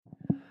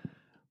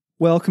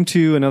Welcome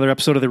to another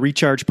episode of the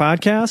Recharge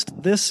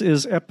Podcast. This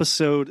is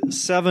episode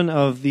 7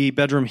 of the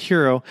Bedroom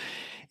Hero,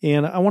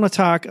 and I want to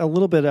talk a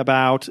little bit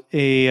about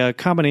a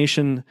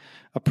combination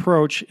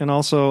approach and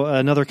also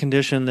another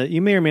condition that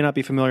you may or may not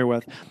be familiar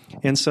with.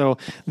 And so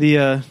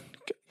the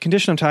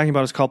condition I'm talking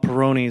about is called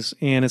Peyronie's,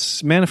 and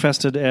it's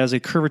manifested as a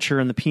curvature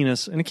in the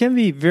penis, and it can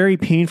be very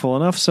painful,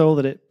 enough so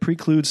that it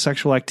precludes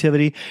sexual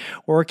activity,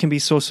 or it can be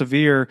so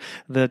severe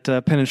that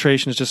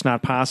penetration is just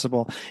not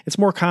possible. It's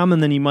more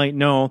common than you might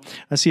know.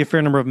 I see a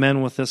fair number of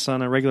men with this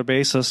on a regular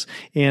basis,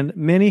 and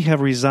many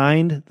have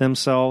resigned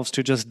themselves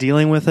to just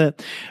dealing with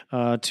it,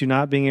 to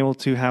not being able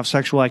to have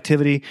sexual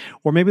activity,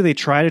 or maybe they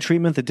tried a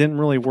treatment that didn't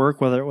really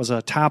work, whether it was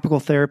a topical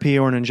therapy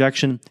or an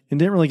injection, and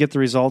didn't really get the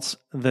results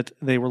that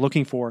they were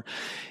looking for.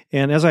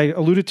 And as I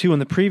alluded to in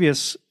the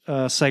previous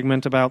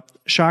segment about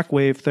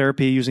shockwave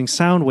therapy using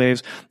sound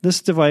waves,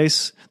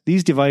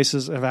 these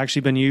devices have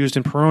actually been used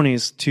in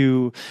Peyronie's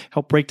to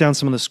help break down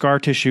some of the scar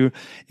tissue.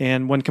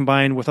 And when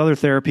combined with other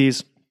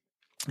therapies,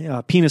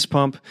 penis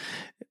pump,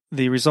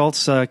 the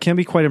results can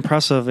be quite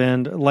impressive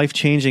and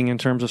life-changing in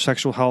terms of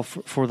sexual health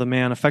for the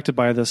man affected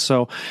by this.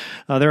 So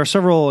there are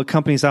several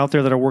companies out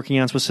there that are working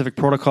on specific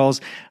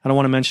protocols. I don't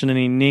want to mention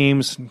any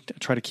names,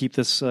 try to keep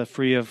this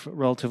free of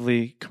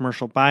relatively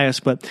commercial bias,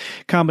 but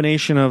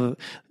combination of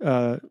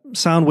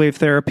sound wave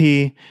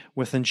therapy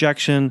with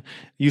injection,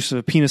 use of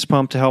a penis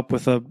pump to help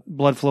with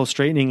blood flow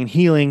straightening and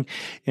healing,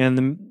 and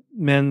the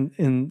men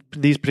in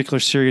these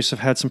particular series have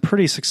had some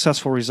pretty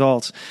successful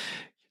results.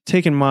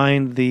 Take in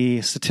mind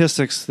the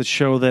statistics that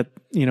show that,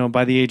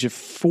 by the age of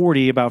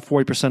 40, about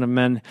 40% of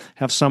men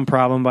have some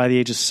problem. By the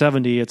age of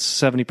 70, it's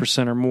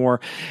 70% or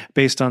more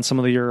based on some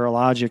of the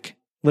urologic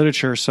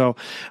literature. So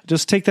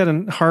just take that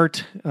in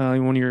heart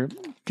when you're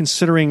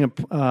considering,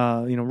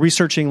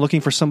 researching,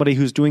 looking for somebody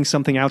who's doing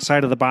something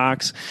outside of the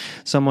box,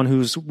 someone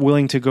who's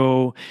willing to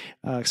go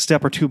a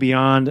step or two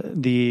beyond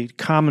the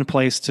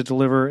commonplace to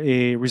deliver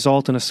a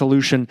result and a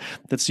solution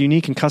that's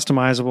unique and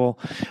customizable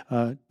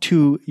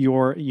to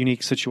your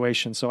unique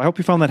situation. So I hope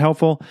you found that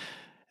helpful.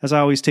 As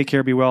always, take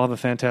care, be well, have a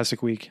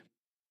fantastic week.